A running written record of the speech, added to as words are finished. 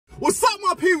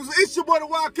It's your boy the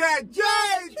Wildcat JJ,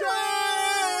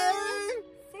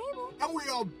 and we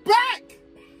are back.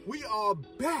 We are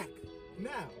back.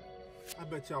 Now, I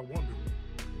bet y'all wondering,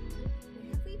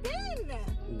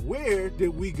 where did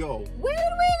we go? Where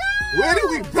did we go? Where did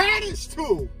we vanish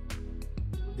to?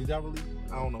 Did y'all really?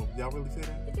 I don't know. Did y'all really say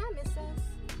that? Did y'all miss us?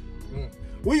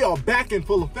 We are back in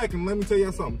full effect, and let me tell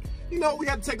y'all something. You know, we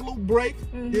had to take a little break.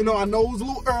 You know, I know it was a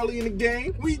little early in the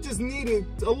game. We just needed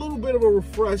a little bit of a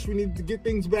refresh. We needed to get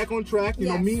things back on track. You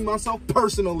know, me, myself,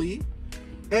 personally.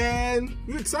 And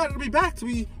we're excited to be back, to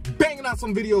be banging out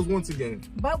some videos once again.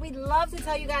 But we'd love to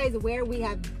tell you guys where we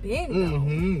have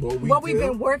been, what we've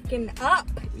been working up.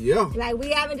 Yeah. Like,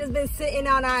 we haven't just been sitting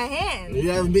on our hands. We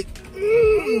haven't been,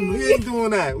 we ain't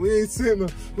doing that. We ain't sitting,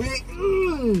 we ain't,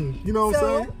 you know what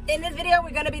I'm saying? In this video,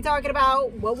 we're going to be talking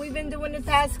about what we've been doing the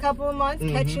past couple of months,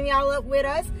 catching y'all up with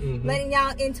us, letting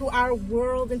y'all into our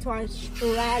world, into our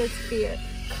stratosphere,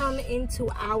 come into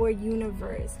our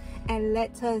universe, and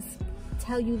let us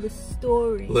tell you the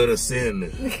story. Let us in.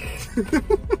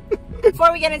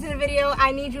 Before we get into the video,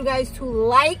 I need you guys to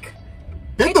like,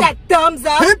 hit that thumbs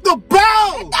up, hit the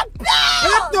bell, hit the bell,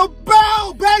 hit the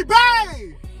bell,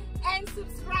 baby, and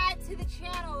subscribe to the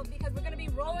channel because we're gonna be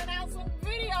rolling out some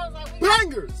videos. Like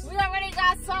bangers. We already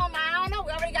got some. I don't know.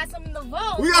 We already got some in the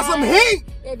vault. We got some heat.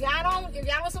 If y'all don't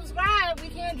subscribe, we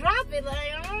can't drop it.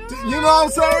 Like, you know what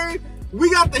I'm saying? We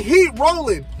got the heat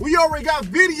rolling. We already got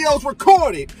videos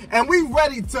recorded, and we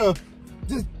ready to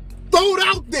just throw it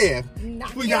out there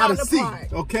for y'all to see.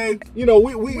 Okay? You know,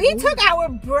 we took our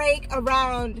break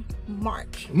around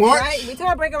March. March? Right? We took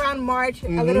our break around March, a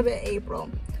little bit April.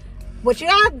 What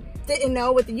y'all didn't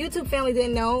know, what the YouTube family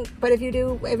didn't know, but if you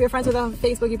do, if you're friends with us on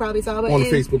Facebook, you probably saw. But on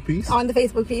the Facebook piece. On the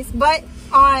Facebook piece. But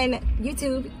on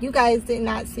YouTube, you guys did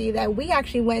not see that we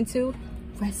actually went to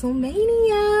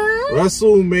WrestleMania. That's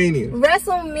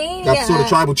for the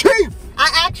tribal chief. I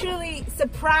actually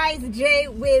surprised Jay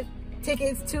with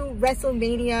tickets to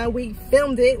WrestleMania. We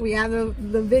filmed it. We have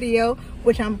the video,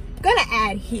 which I'm gonna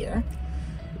add here.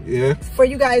 Yeah. For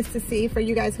you guys to see, for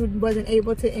you guys who wasn't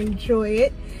able to enjoy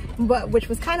it, but which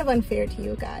was kind of unfair to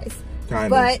you guys.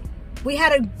 But we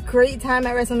had a great time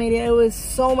at WrestleMania. It was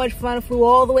so much fun. Flew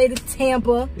all the way to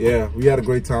Tampa. Yeah, we had a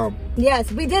great time.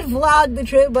 Yes, we did vlog the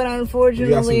trip, but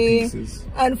unfortunately,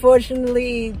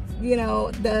 you know,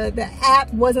 the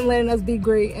app wasn't letting us be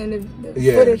great, and the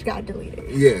footage got deleted.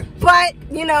 Yeah. But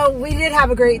you know, we did have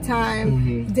a great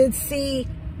time. Did see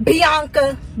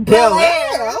Bianca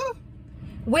Belair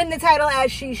win the title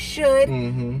as she should.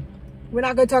 We're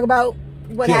not going to talk about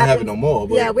what happened. Have it no more.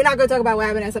 But yeah, we're not going to talk about what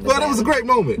happened at But it was a great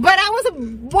moment. But that was a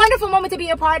wonderful moment to be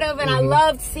a part of, and I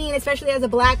loved seeing, especially as a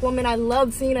black woman, I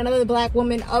loved seeing another black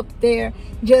woman up there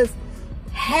just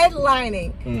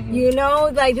headlining. You know,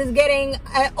 like just getting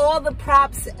all the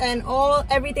props and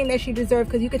everything that she deserved,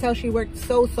 because you could tell she worked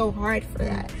so hard for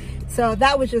that. So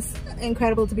that was just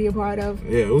incredible to be a part of.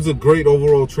 Yeah, it was a great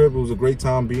overall trip. It was a great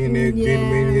time being there, being in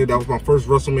Mania. That was my first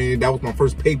WrestleMania. That was my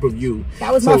first pay-per-view.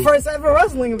 That was my first ever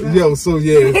wrestling event. Yo, so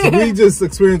we just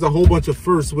experienced a whole bunch of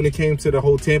firsts when it came to the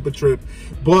whole Tampa trip.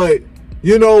 But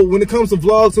you know, when it comes to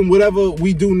vlogs and whatever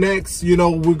we do next, you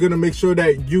know, we're going to make sure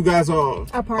that you guys are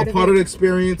a part of the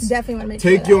experience. Definitely want to make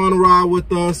sure take you on a ride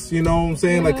with us, you know what I'm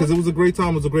saying? Like, because it was a great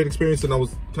time, it was a great experience, and I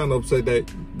was kind of upset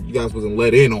that you guys wasn't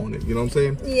let in on it, you know what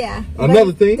I'm saying? Yeah.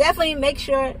 Another thing. Definitely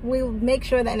we'll make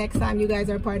sure that next time you guys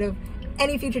are a part of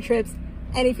any future trips,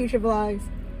 any future vlogs,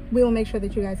 we will make sure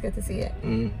that you guys get to see it.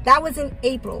 That was in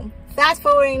April. Fast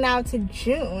forwarding now to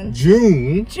June.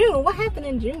 June? What happened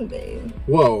in June, babe?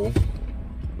 Well,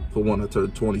 for one, I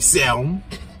turned 27.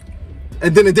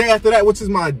 And then the day after that, which is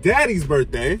my daddy's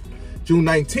birthday, June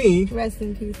 19th. Rest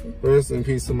in peace. Rest in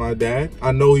peace to my dad.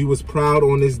 I know he was proud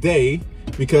on this day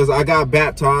because I got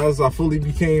baptized. I fully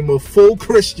became a full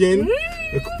Christian,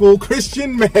 a full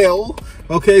Christian male.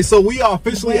 Okay, so we are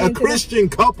officially a Christian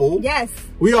couple. Yes.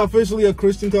 We are officially a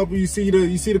Christian couple. You see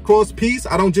the cross piece?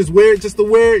 I don't just wear it just to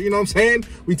wear it, you know what I'm saying?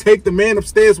 We take the man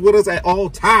upstairs with us at all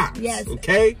times. Yes.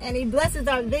 Okay? And he blesses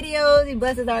our videos, he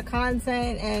blesses our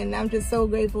content, and I'm just so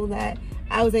grateful that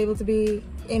I was able to be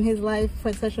in his life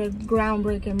for such a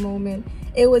groundbreaking moment.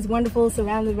 It was wonderful,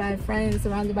 surrounded by friends,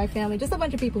 surrounded by family, just a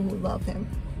bunch of people who love him.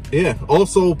 Yeah.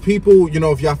 Also, people, you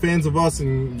know, if y'all fans of us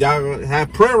and y'all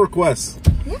have prayer requests,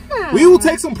 we will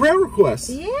take some prayer requests.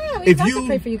 Yeah, we love to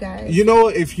pray for you guys. You know,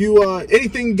 if you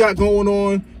anything you got going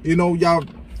on, you know, y'all,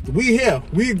 we here.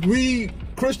 We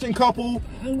Christian couple.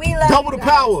 We love double the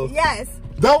power. Yes.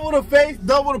 Double the faith,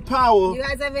 double the power. You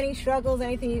guys have any struggles,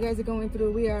 anything you guys are going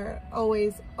through, we are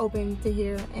always open to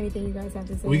hear anything you guys have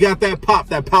to say. We got that pop,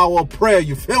 that power of prayer,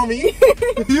 you feel me?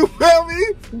 You feel me?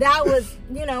 That was,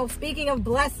 you know, speaking of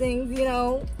blessings, you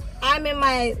know, I'm in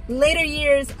my later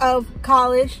years of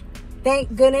college.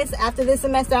 Thank goodness, after this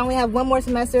semester, I only have one more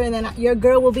semester, and then your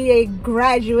girl will be a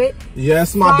graduate.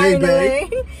 Yes, my baby.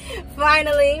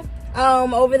 Finally.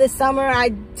 Over the summer,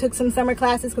 I took some summer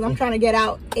classes because I'm trying to get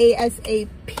out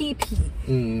ASAP.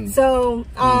 So,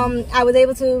 I was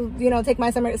able to, you know, take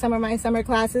my summer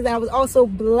classes. And I was also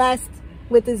blessed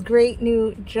with this great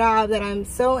new job that I'm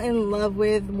so in love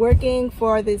with, working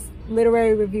for this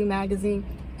literary review magazine.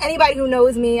 Anybody who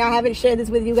knows me, I haven't shared this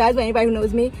with you guys, but anybody who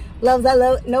knows me knows I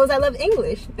love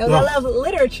English, knows I love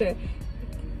literature.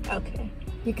 Okay,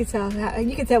 you can tell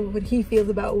what he feels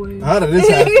about words. How did this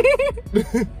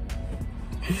happen?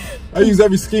 I use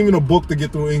every scheme in a book to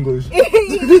get through English.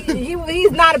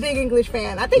 He's not a big English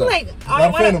fan. I think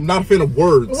not a fan of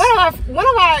words. One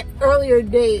of our earlier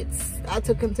dates, I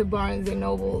took him to Barnes and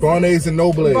Nobles. Barnes and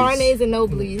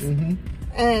Nobles.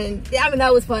 And yeah, I mean,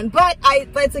 that was fun. But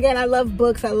once again, I love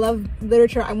books. I love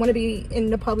literature. I want to be in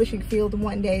the publishing field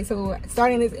one day. So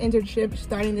starting this internship,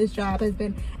 starting this job has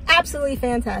been absolutely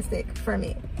fantastic for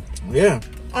me. Yeah.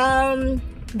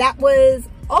 That was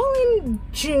all in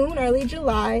June, early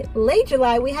July. Late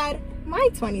July, we had my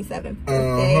 27th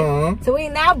birthday. So we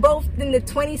now both in the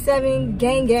 27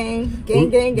 gang.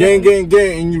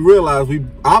 And you realize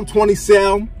I'm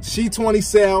 27, she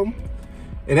 27.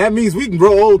 And that means we can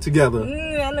grow old together.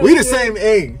 We the same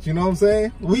age, you know what I'm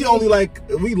saying? We only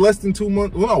we less than 2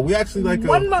 months. Well, no, we actually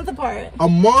 1 month apart. A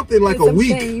month and a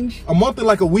week. Change. A month and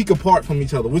a week apart from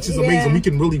each other, which is amazing. We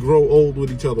can really grow old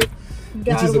with each other.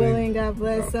 God willing, God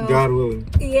bless. God willing.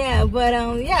 Yeah, but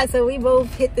yeah, so we both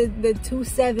hit the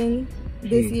 27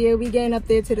 this year. We getting up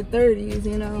there to the 30s,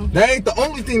 you know. That ain't the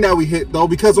only thing that we hit though,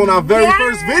 because on our very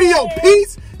first video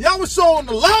piece, y'all was showing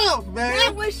the love, man.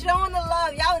 Y'all was showing the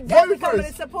love. Y'all was definitely coming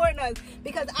and supporting us,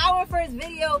 because our first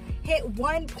video hit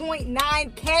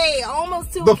 1.9K,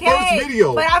 almost 2K. The first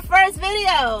video. But our first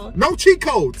video. No cheat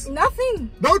codes.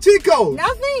 Nothing. No cheat codes.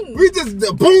 Nothing. We just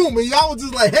boom, and y'all was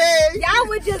just like, hey. Y'all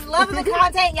was just loving the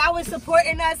content. Y'all was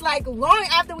supporting us. Like, long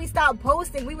after we stopped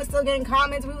posting, we were still getting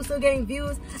comments. We were still getting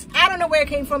views. I don't know where it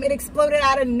came from. It exploded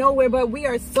out of nowhere, but we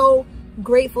are so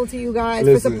grateful to you guys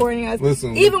for supporting us,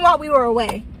 even while we were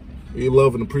away. We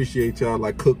love and appreciate y'all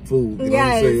like cooked food. You know what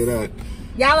I'm saying? That.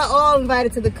 Y'all are all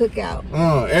invited to the cookout.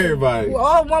 Everybody. We're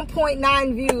all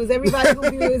 1.9 views. Everybody who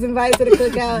views is invited to the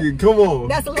cookout. Yeah, come on.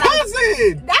 That's a lot.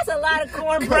 That's a lot of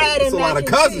cornbread and mac and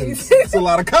cheese. It's a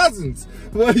lot of cousins.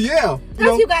 Well, yeah.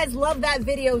 Because you guys love that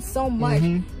video so much,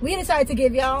 we decided to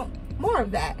give y'all more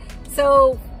of that.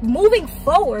 So moving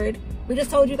forward, we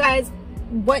just told you guys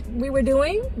what we were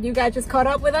doing. You guys just caught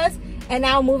up with us. And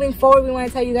now moving forward, we want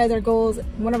to tell you guys our goals.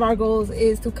 One of our goals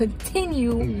is to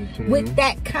continue with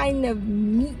that kind of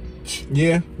meat.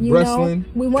 Yeah, wrestling.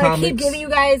 We want to keep giving you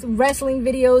guys wrestling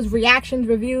videos, reactions,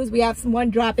 reviews. We have one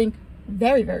dropping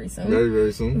very, very soon.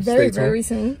 Very soon. Very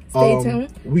soon. Stay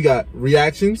tuned. We got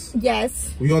reactions.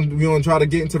 Yes. We gonna try to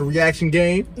get into the reaction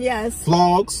game. Yes.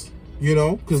 Vlogs, you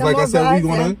know, because like I said, we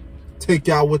gonna take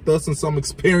y'all with us in some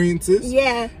experiences.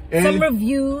 Yeah. And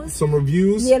some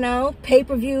reviews. You know,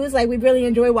 pay-per-views. Like, we really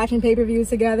enjoy watching pay-per-views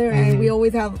together, and we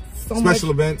always have so special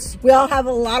events. We all have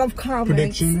a lot of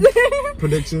comments.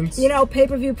 Predictions. You know,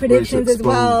 pay-per-view predictions as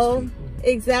well.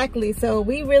 Exactly. So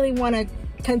we really want to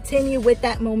continue with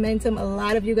that momentum. A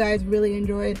lot of you guys really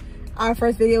enjoyed our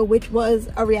first video, which was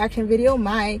a reaction video,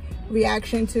 my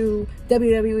reaction to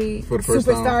WWE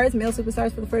superstars, male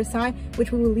superstars for the first time,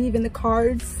 which we will leave in the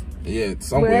cards. Yeah,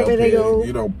 somewhere wherever they go.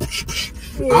 You know,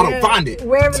 I don't find it.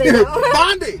 Wherever they go.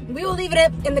 Find it. We will leave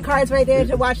it in the cards right there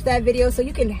to watch that video, so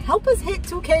you can help us hit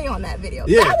 2K on that video.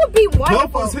 Yeah. That would be wonderful.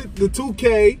 Help us hit the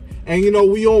 2K, and you know,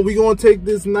 we gonna take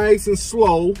this nice and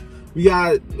slow. We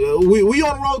got we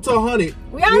on the road to 100.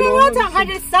 We on the road to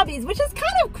 100 subbies, which is kind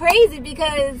of crazy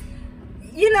because,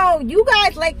 you know, you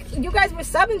guys were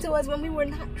subbing to us when we were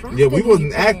not dropping. Yeah, we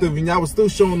wasn't active, and y'all was still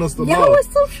showing us the love. Y'all was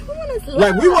still showing us love.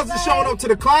 Like, we wasn't showing up to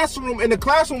the classroom, and the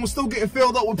classroom was still getting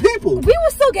filled up with people. We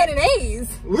were still getting A's.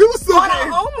 We were still getting our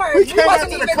homework. We came back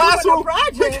to the classroom.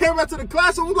 We came back to the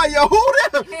classroom. We was like, yo, who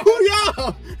that?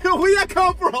 Who y'all? Where y'all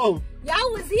come from?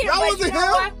 Y'all was here. Y'all wasn't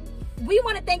here. We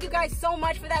want to thank you guys so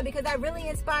much for that, because that really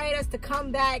inspired us to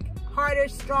come back harder,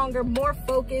 stronger, more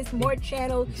focused, more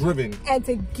channel driven, and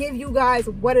to give you guys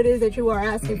what it is that you are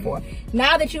asking for.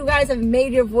 Now that you guys have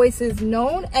made your voices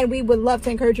known, and we would love to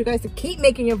encourage you guys to keep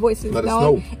making your voices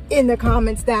known in the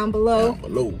comments down below.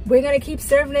 We're gonna keep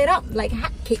serving it up like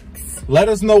hotcakes. Let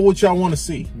us know what y'all want to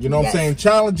see. You know what Yes. I'm saying?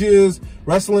 Challenges,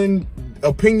 wrestling,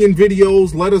 opinion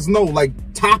videos. Let us know. Like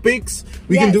topics.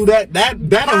 We can Yes. do that.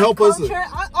 That'll help Culture,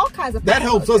 us. all kinds of That pop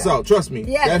helps culture. us out. Trust me.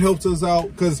 Yes. That helps us out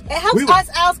because It helps us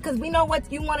out because we know what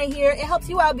you want to hear. It helps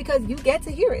you out because you get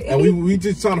to hear it. And we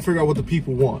just trying to figure out what the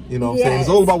people want. You know what I'm saying? Yes. It's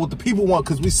all about what the people want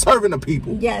because we serving the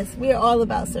people. Yes, we are all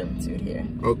about servitude here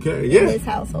Okay, in yeah. this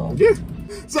household. Yeah.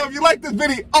 So if you like this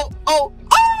video, hit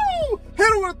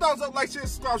it with a thumbs up, like, share,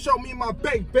 subscribe, show me and my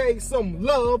baby some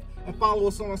love, and follow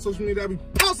us on our social media. I'll be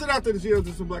posted after this video.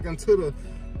 Just back until the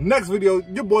next video.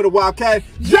 Your boy, the Wildcat,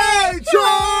 J-Tron!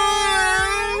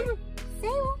 See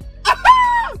you.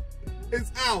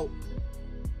 It's out.